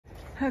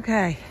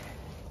Okay.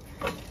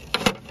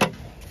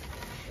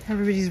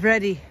 Everybody's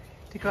ready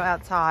to go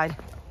outside.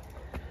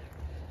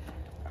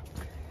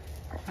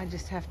 I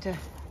just have to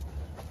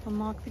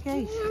unlock the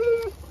gate.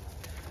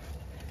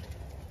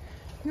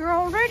 You're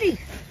all ready.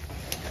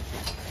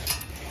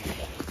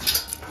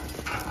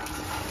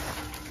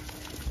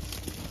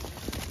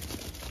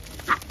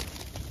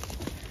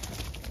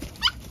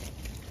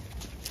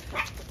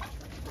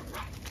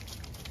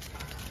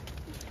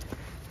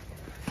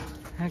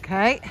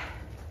 Okay.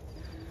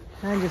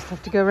 I just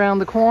have to go around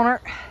the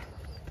corner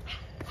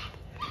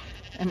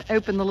and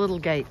open the little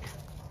gate.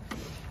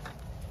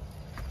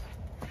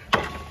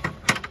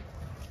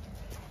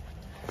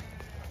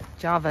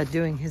 Java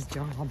doing his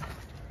job.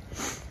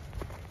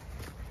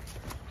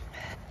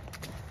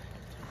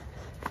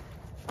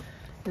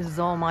 This is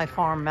all my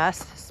farm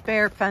mess.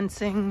 Spare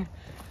fencing,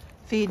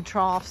 feed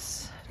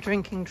troughs,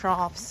 drinking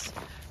troughs,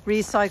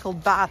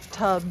 recycled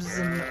bathtubs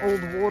and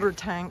old water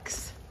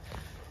tanks.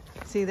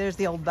 See, there's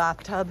the old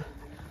bathtub.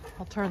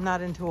 I'll turn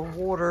that into a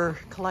water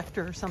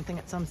collector or something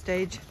at some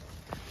stage.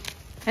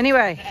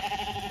 Anyway,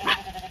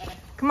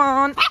 come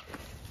on.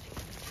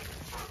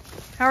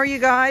 How are you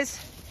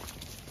guys?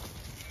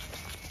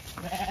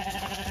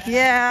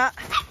 Yeah.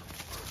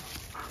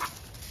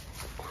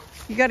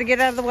 You got to get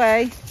out of the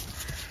way.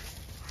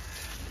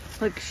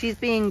 Look, she's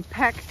being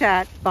pecked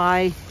at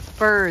by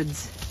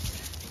birds.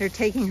 They're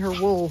taking her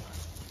wool.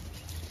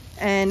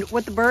 And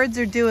what the birds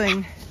are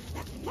doing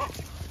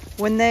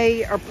when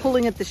they are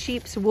pulling at the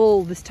sheep's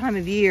wool this time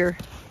of year,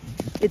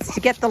 it's to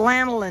get the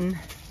lanolin.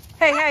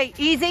 Hey, hey,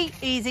 easy,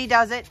 easy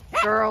does it,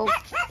 girls.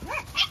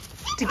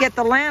 To get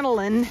the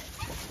lanolin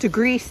to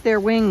grease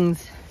their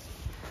wings,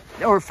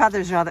 or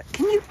feathers rather.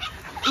 Can you,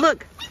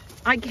 look,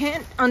 I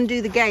can't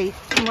undo the gate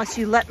unless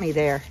you let me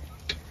there.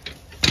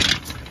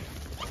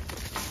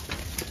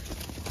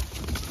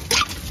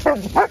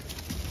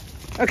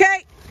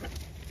 Okay.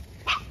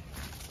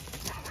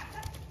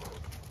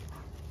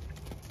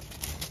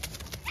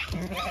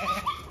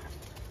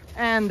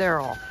 And they're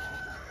off.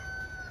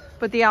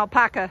 But the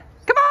alpaca,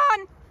 come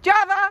on,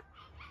 Java!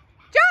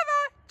 Java!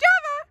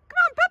 Java! Come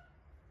on, pup!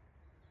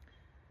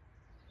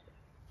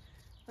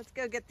 Let's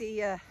go get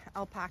the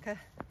alpaca.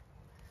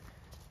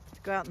 Let's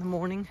go out in the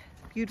morning.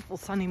 Beautiful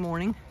sunny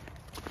morning.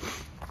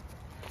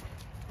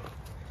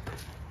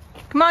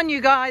 Come on,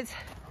 you guys.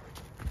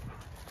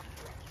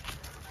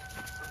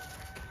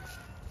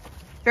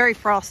 Very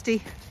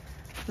frosty.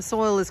 The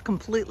soil is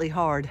completely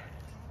hard.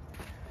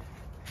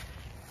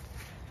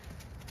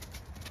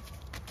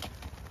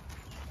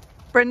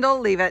 Brindle,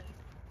 leave it.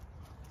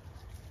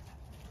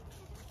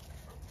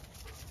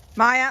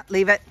 Maya,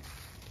 leave it.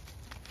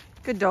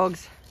 Good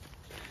dogs.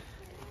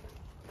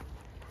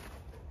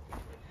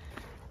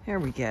 There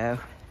we go.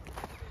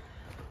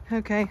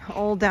 Okay,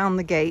 all down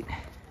the gate.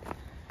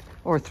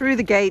 Or through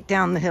the gate,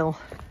 down the hill.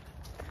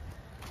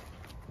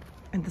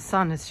 And the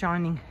sun is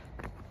shining.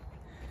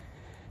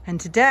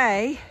 And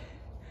today,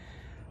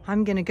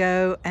 I'm gonna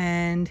go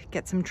and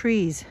get some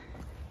trees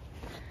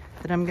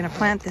that I'm gonna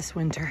plant this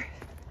winter.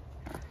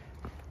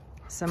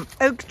 Some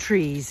oak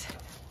trees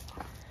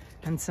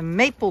and some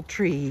maple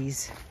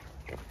trees,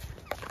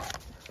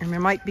 and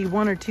there might be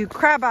one or two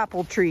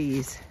crabapple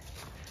trees.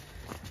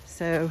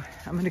 So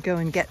I'm going to go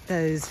and get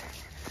those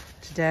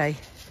today.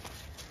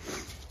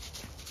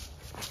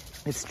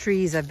 It's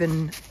trees I've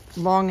been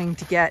longing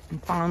to get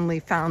and finally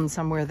found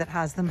somewhere that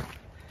has them.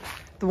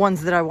 The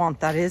ones that I want,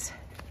 that is.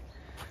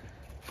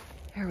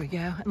 There we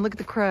go. And look at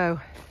the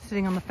crow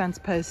sitting on the fence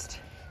post.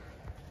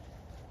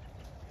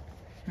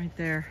 Right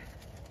there.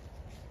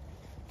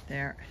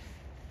 There,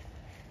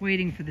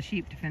 waiting for the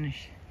sheep to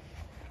finish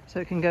so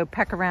it can go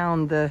peck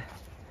around the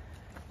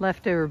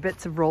leftover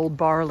bits of rolled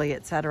barley,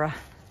 etc.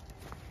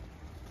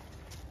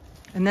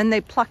 And then they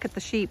pluck at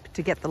the sheep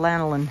to get the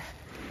lanolin.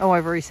 Oh,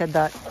 I've already said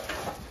that.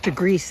 To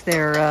grease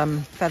their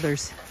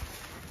feathers,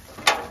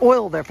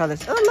 oil their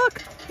feathers. Oh,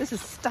 look, this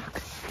is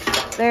stuck.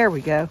 There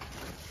we go.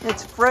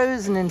 It's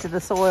frozen into the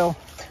soil.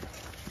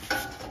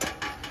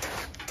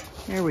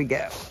 There we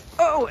go.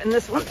 Oh, and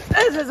this one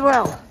is as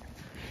well.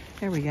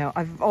 There we go.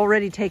 I've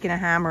already taken a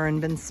hammer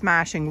and been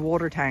smashing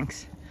water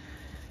tanks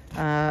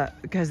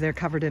because they're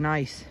covered in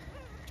ice.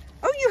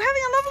 Oh, you're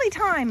having a lovely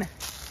time.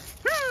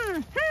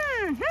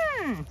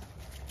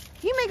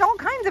 You make all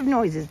kinds of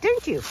noises,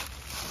 don't you?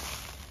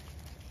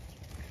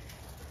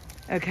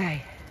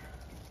 Okay.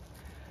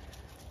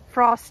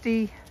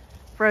 Frosty,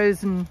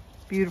 frozen,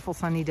 beautiful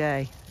sunny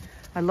day.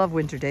 I love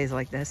winter days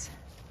like this.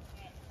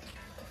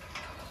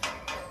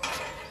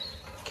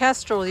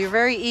 Kestrel, you're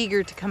very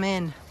eager to come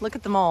in. Look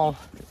at them all.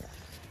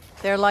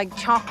 They're like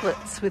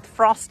chocolates with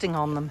frosting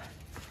on them.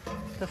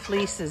 The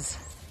fleeces.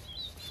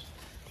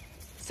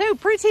 So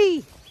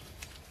pretty.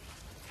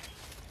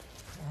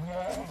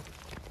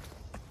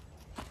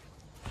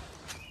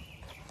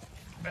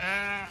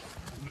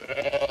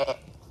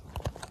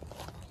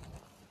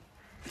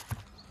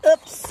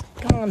 Oops,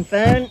 come on,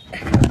 phone.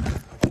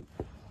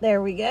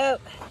 There we go.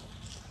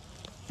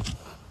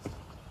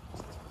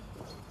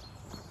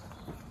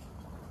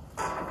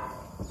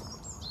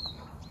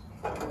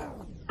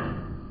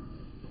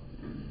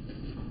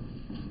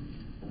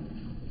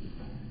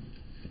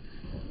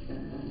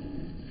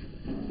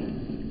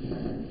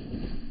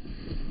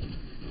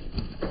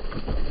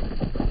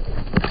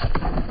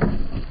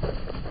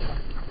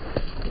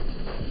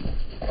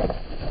 Look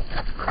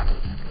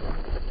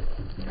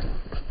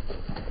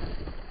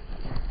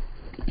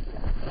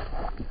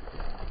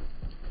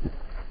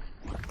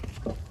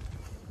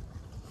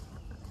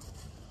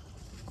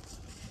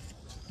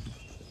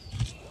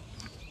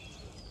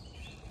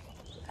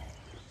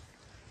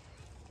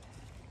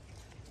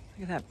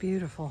at that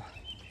beautiful,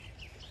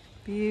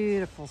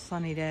 beautiful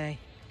sunny day.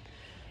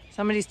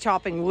 Somebody's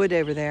chopping wood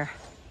over there.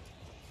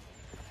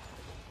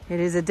 It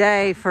is a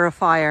day for a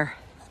fire.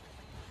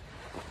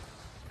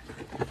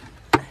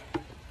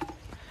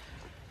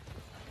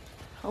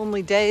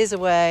 Only days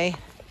away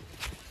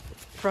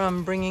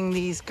from bringing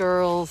these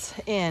girls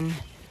in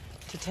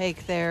to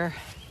take their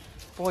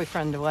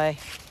boyfriend away.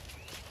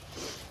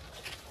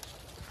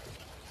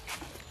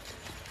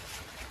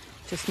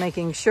 Just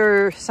making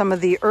sure some of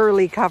the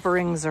early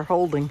coverings are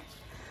holding.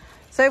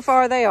 So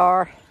far they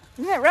are.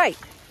 Isn't that right?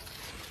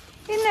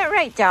 Isn't that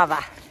right,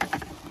 Java?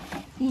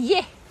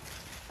 Yeah.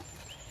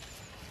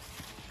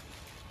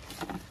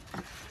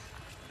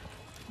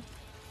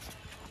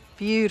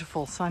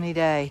 Beautiful sunny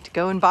day to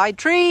go and buy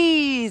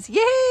trees.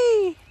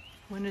 Yay!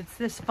 When it's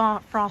this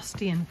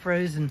frosty and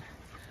frozen.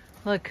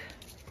 Look,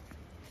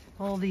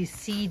 all these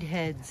seed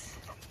heads.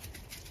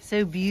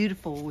 So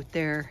beautiful with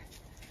their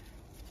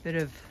bit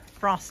of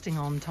frosting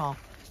on top.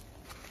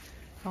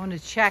 I want to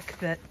check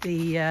that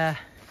the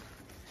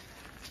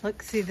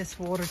look, see, this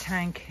water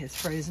tank is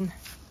frozen.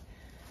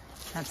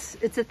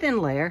 It's a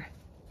thin layer,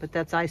 but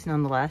that's ice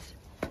nonetheless.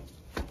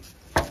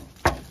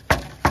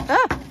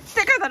 Ah,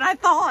 thicker than I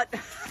thought.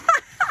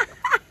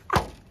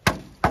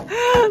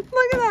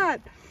 Look at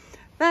that.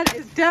 That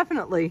is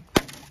definitely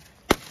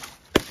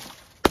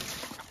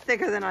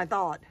thicker than I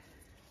thought.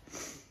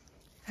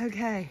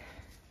 Okay.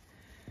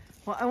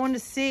 Well, I want to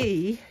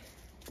see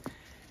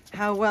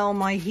how well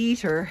my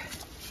heater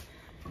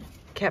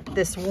kept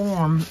this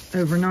warm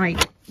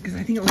overnight, because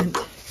I think it went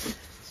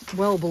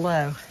well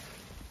below.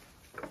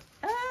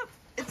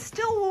 It's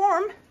still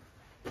warm.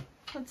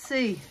 Let's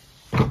see.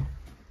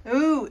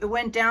 Ooh, it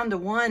went down to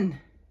 1.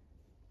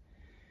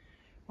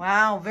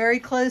 Wow, very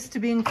close to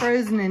being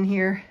frozen in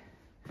here.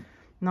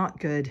 Not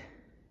good.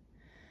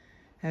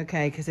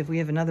 Okay, because if we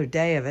have another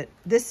day of it,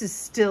 this is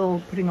still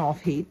putting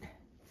off heat.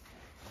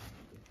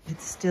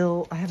 It's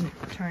still, I haven't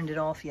turned it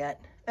off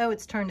yet. Oh,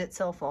 it's turned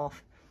itself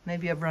off.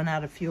 Maybe I've run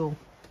out of fuel.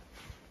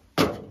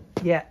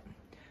 Yeah,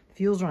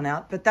 fuel's run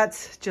out, but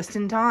that's just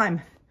in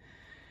time.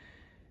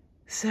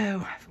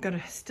 So I've got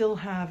to still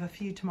have a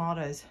few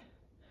tomatoes.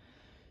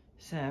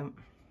 So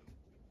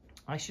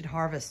I should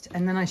harvest,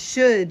 and then I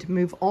should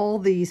move all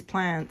these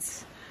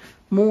plants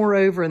more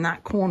over in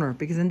that corner,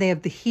 because then they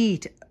have the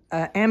heat,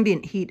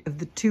 ambient heat of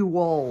the 2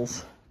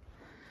 walls.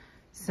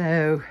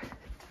 So,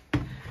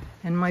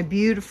 and my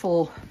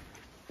beautiful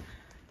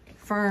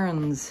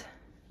ferns,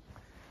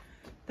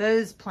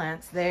 those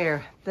plants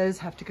there, those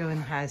have to go in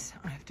the house.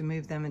 I have to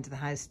move them into the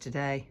house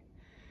today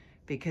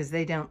because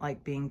they don't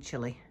like being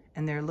chilly,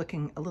 and they're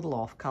looking a little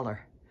off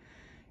color.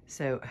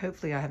 So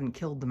hopefully I haven't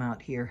killed them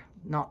out here,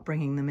 not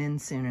bringing them in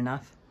soon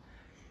enough.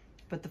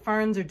 But the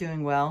ferns are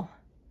doing well.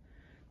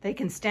 They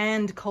can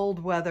stand cold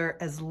weather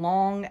as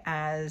long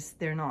as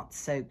they're not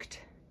soaked.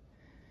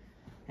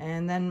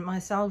 And then my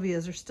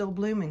salvias are still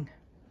blooming,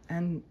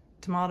 and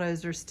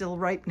tomatoes are still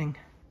ripening.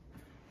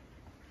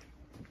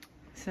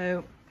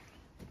 So,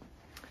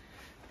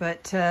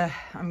 but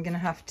I'm gonna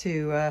have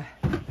to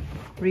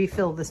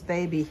refill this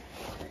baby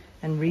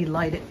and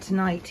relight it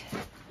tonight.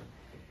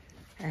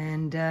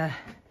 And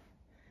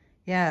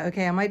yeah,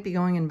 okay, I might be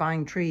going and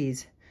buying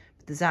trees,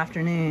 but this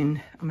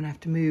afternoon I'm gonna have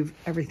to move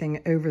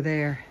everything over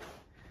there.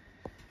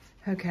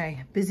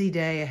 Okay, busy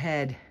day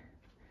ahead.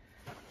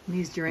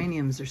 These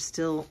geraniums are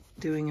still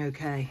doing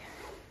okay.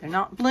 They're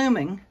not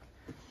blooming,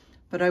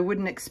 but I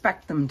wouldn't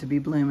expect them to be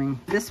blooming.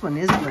 This one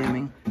is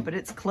blooming, but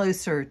it's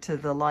closer to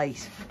the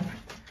light.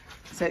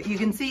 So you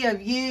can see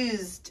I've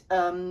used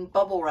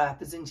bubble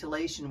wrap as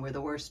insulation where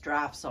the worst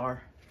drafts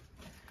are.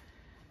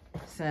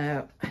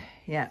 So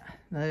yeah,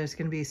 there's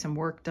gonna be some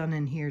work done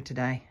in here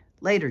today,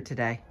 later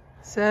today.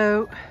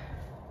 So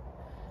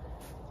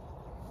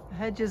the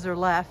hedges are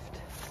left.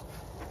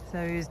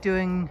 So he's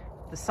doing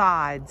the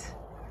sides,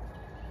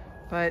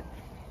 but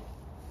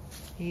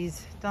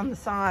he's done the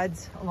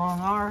sides along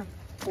our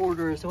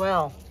border as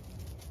well.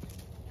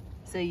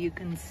 So you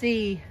can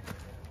see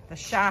the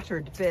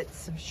shattered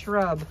bits of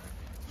shrub,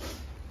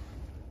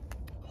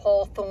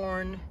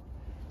 hawthorn,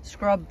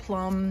 scrub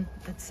plum,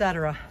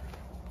 etc.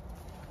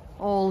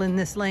 all in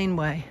this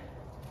laneway,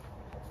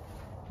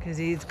 because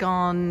he's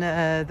gone,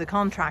 the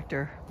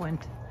contractor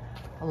went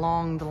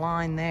along the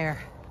line there.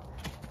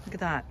 Look at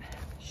that,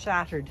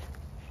 shattered.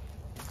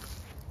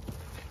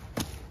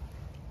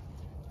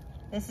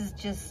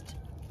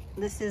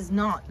 This is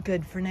not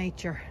good for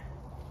nature.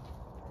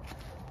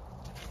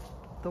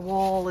 The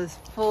wall is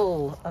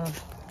full of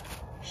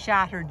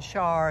shattered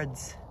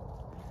shards,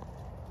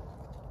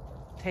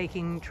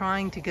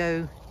 trying to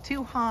go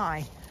too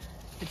high.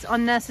 It's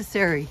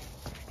unnecessary.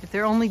 If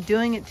they're only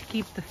doing it to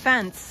keep the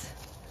fence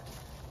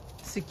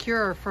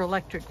secure for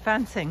electric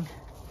fencing,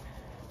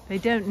 they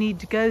don't need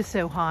to go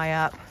so high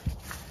up.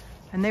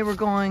 And they were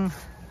going,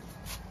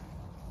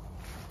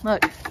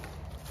 look,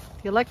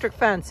 the electric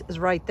fence is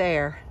right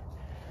there.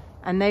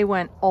 And they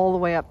went all the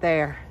way up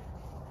there.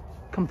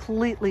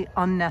 Completely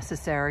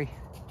unnecessary.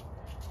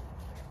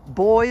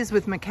 Boys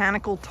with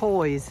mechanical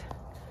toys.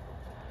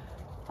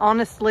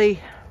 Honestly,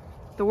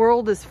 the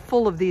world is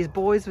full of these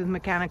boys with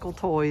mechanical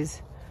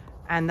toys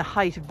and the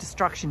height of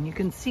destruction. You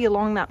can see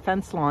along that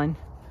fence line,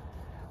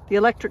 the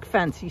electric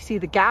fence. You see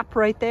the gap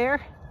right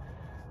there?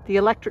 The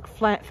electric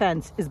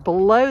fence is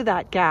below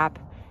that gap,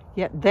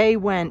 yet they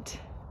went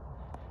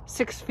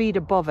 6 feet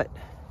above it,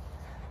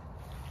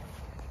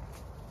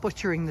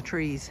 butchering the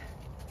trees.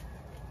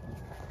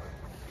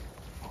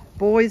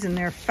 Boys and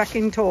their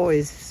fecking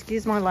toys.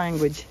 Excuse my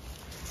language.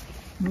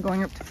 I'm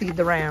going up to feed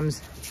the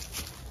rams.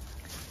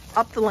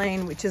 Up the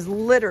lane, which is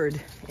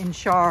littered in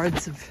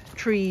shards of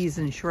trees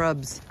and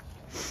shrubs.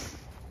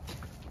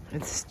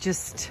 It's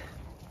just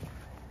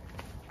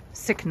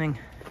sickening.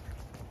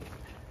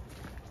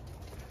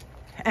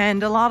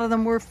 And a lot of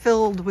them were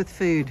filled with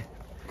food.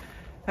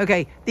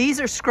 Okay, these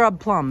are scrub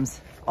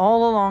plums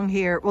all along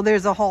here. Well,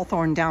 there's a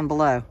hawthorn down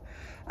below,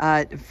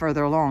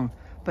 further along.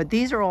 But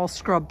these are all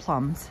scrub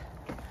plums.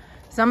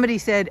 Somebody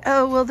said,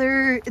 oh, well,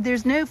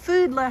 there's no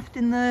food left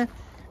in the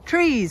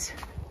trees.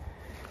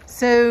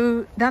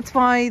 So that's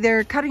why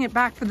they're cutting it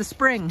back for the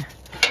spring.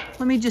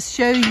 Let me just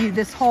show you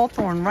this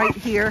hawthorn right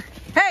here.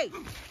 Hey!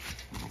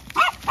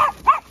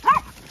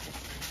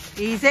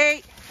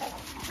 Easy.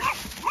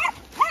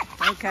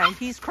 Okay,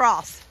 he's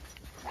cross.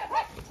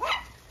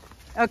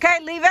 Okay,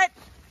 leave it.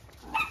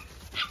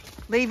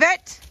 Leave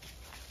it.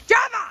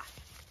 Java!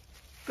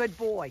 Good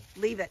boy.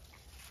 Leave it.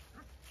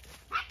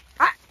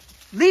 Ah,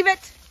 leave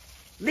it.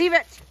 Leave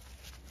it.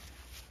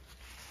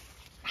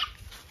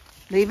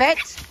 Leave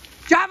it.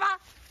 Java!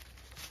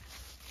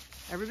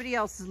 Everybody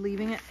else is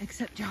leaving it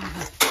except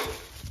Java.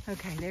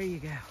 Okay, there you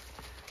go.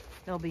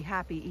 They'll be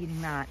happy eating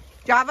that.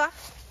 Java,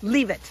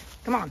 leave it.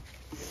 Come on.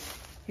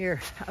 Here,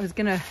 I was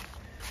gonna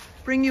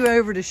bring you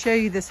over to show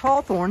you this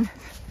hawthorn.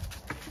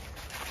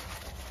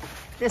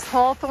 This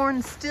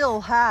hawthorn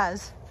still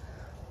has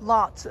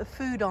lots of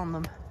food on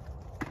them.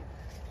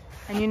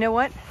 And you know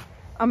what?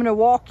 I'm gonna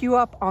walk you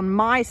up on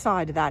my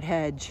side of that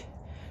hedge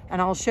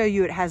and I'll show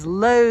you it has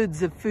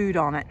loads of food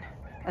on it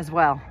as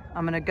well.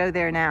 I'm gonna go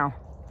there now.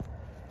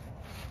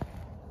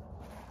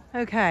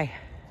 Okay,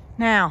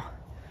 now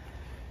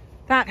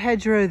that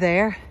hedgerow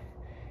there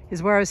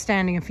is where I was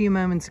standing a few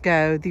moments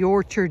ago. The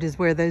orchard is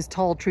where those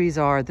tall trees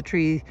are.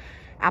 The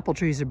apple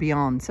trees are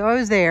beyond. So I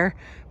was there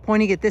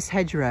pointing at this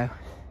hedgerow.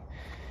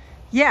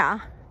 Yeah,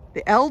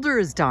 the elder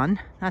is done.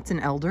 That's an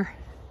elder.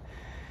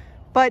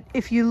 But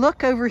if you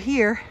look over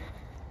here,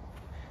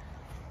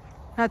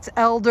 that's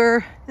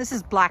elder. This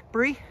is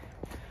blackberry.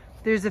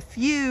 There's a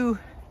few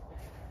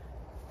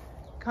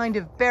kind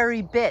of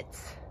berry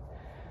bits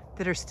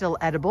that are still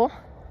edible,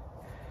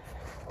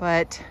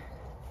 but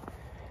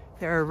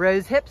there are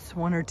rose hips,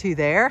 1 or 2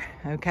 there.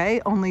 Okay,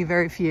 only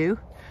very few.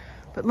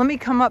 But let me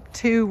come up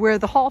to where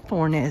the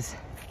hawthorn is.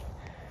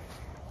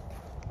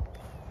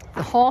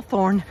 The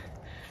hawthorn,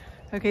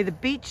 okay, the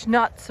beech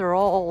nuts are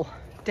all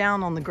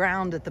down on the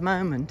ground at the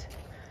moment.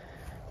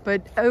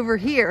 But over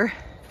here,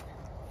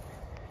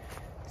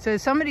 so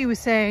somebody was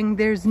saying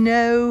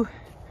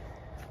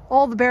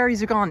all the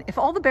berries are gone. If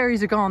all the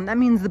berries are gone, that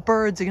means the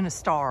birds are gonna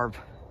starve.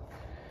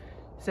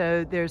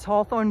 So there's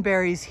hawthorn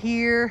berries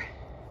here.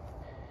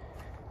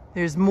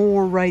 There's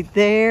more right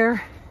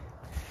there.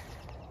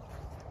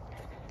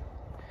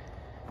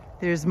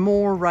 There's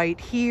more right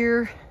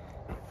here.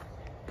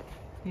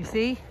 You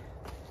see?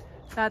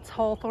 That's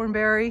hawthorn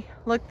berry.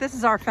 Look, this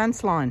is our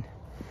fence line.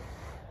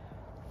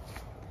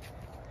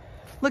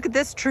 Look at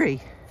this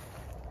tree.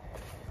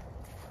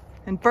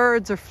 And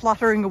birds are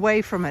fluttering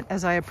away from it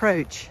as I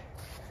approach.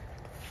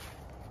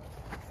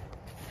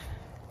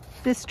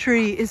 This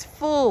tree is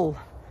full.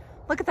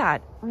 Look at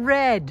that,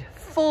 red,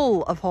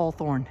 full of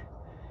hawthorn.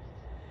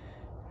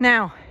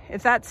 Now,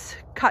 if that's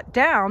cut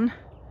down,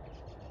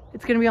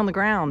 it's gonna be on the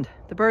ground.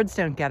 The birds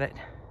don't get it.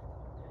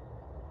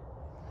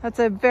 That's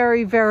a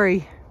very,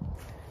 very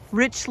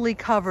richly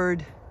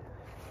covered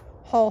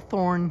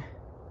hawthorn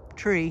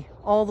tree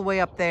all the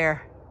way up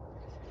there.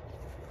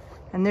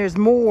 And there's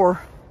more.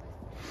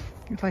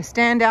 If I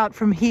stand out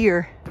from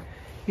here,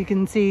 you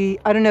can see,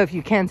 I don't know if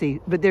you can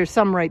see, but there's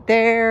some right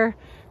there.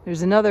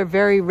 There's another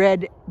very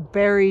red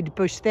berried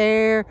bush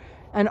there,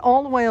 and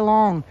all the way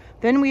along.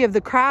 Then we have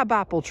the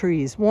crabapple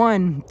trees.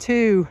 1,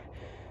 2,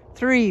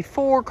 3,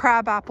 4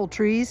 crabapple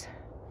trees.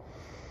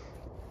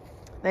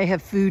 They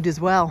have food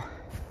as well.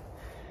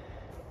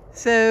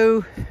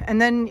 So, and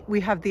then we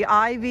have the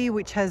ivy,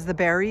 which has the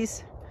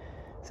berries.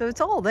 So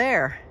it's all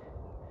there.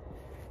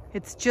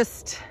 It's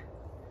just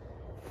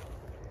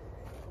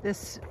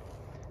this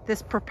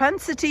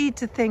propensity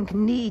to think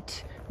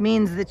neat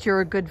means that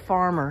you're a good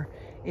farmer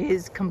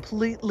is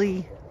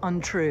completely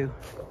untrue.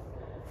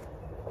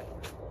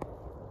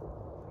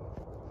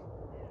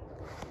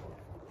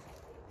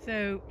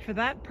 So for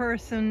that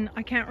person,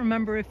 I can't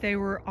remember if they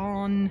were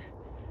on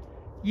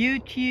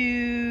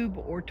YouTube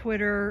or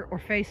Twitter or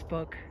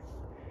Facebook,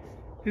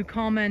 who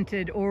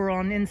commented, or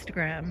on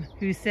Instagram,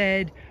 who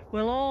said,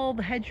 well, all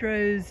the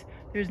hedgerows,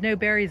 there's no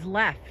berries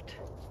left.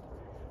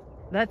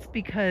 That's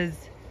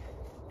because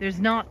there's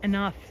not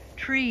enough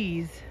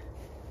trees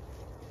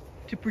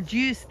to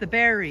produce the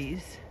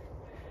berries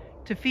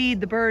to feed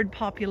the bird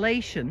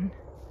population.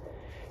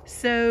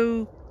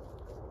 So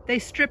they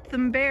strip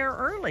them bare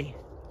early,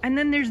 and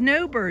then there's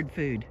no bird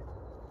food.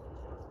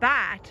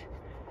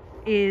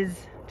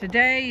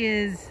 Today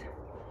is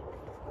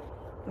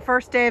the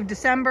first day of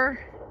December.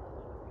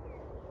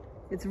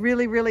 It's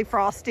really, really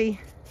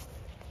frosty.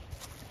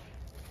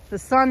 The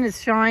sun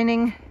is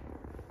shining,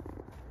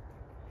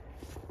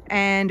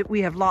 and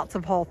we have lots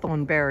of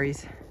hawthorn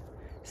berries.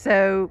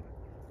 So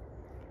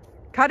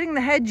cutting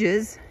the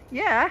hedges,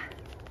 yeah,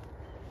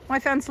 my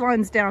fence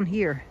line's down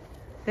here.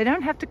 They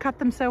don't have to cut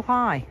them so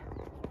high.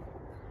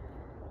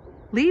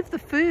 Leave the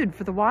food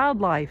for the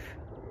wildlife.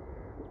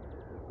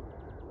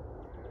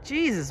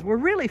 Jesus, we're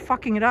really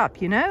fucking it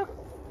up, you know?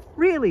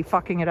 Really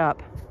fucking it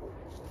up.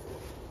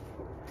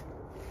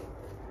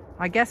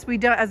 I guess we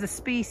don't, as a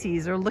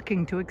species, are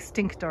looking to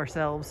extinct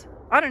ourselves.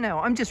 I don't know,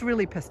 I'm just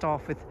really pissed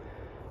off with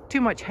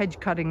too much hedge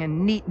cutting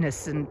and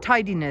neatness and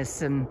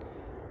tidiness and...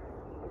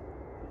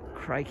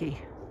 Crikey.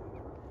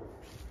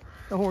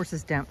 The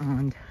horses don't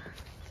mind.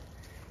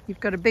 You've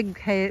got a big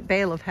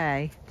bale of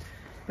hay,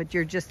 but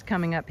you're just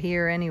coming up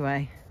here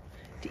anyway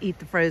to eat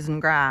the frozen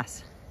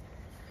grass.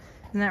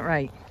 Isn't that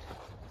right?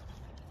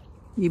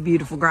 You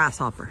beautiful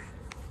grasshopper.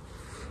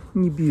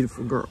 You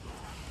beautiful girl.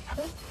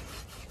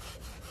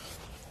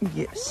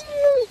 Yes.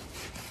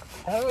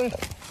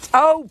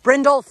 Oh,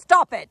 Brindle,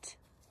 stop it.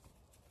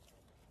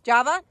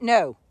 Java,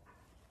 no.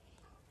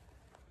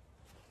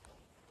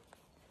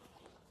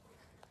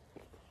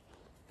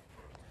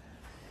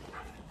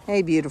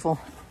 Hey, beautiful.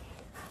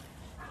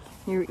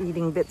 You're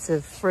eating bits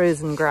of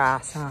frozen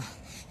grass, huh?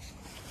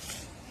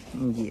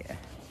 Yeah.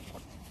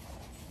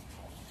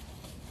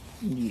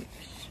 Yes.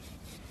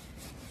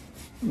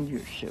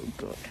 You're so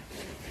good.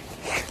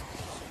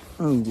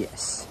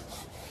 Yes.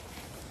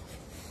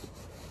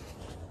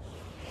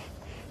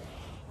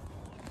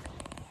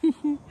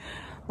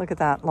 Look at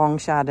that, long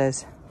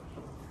shadows.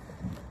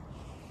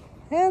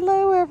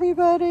 Hello,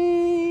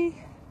 everybody.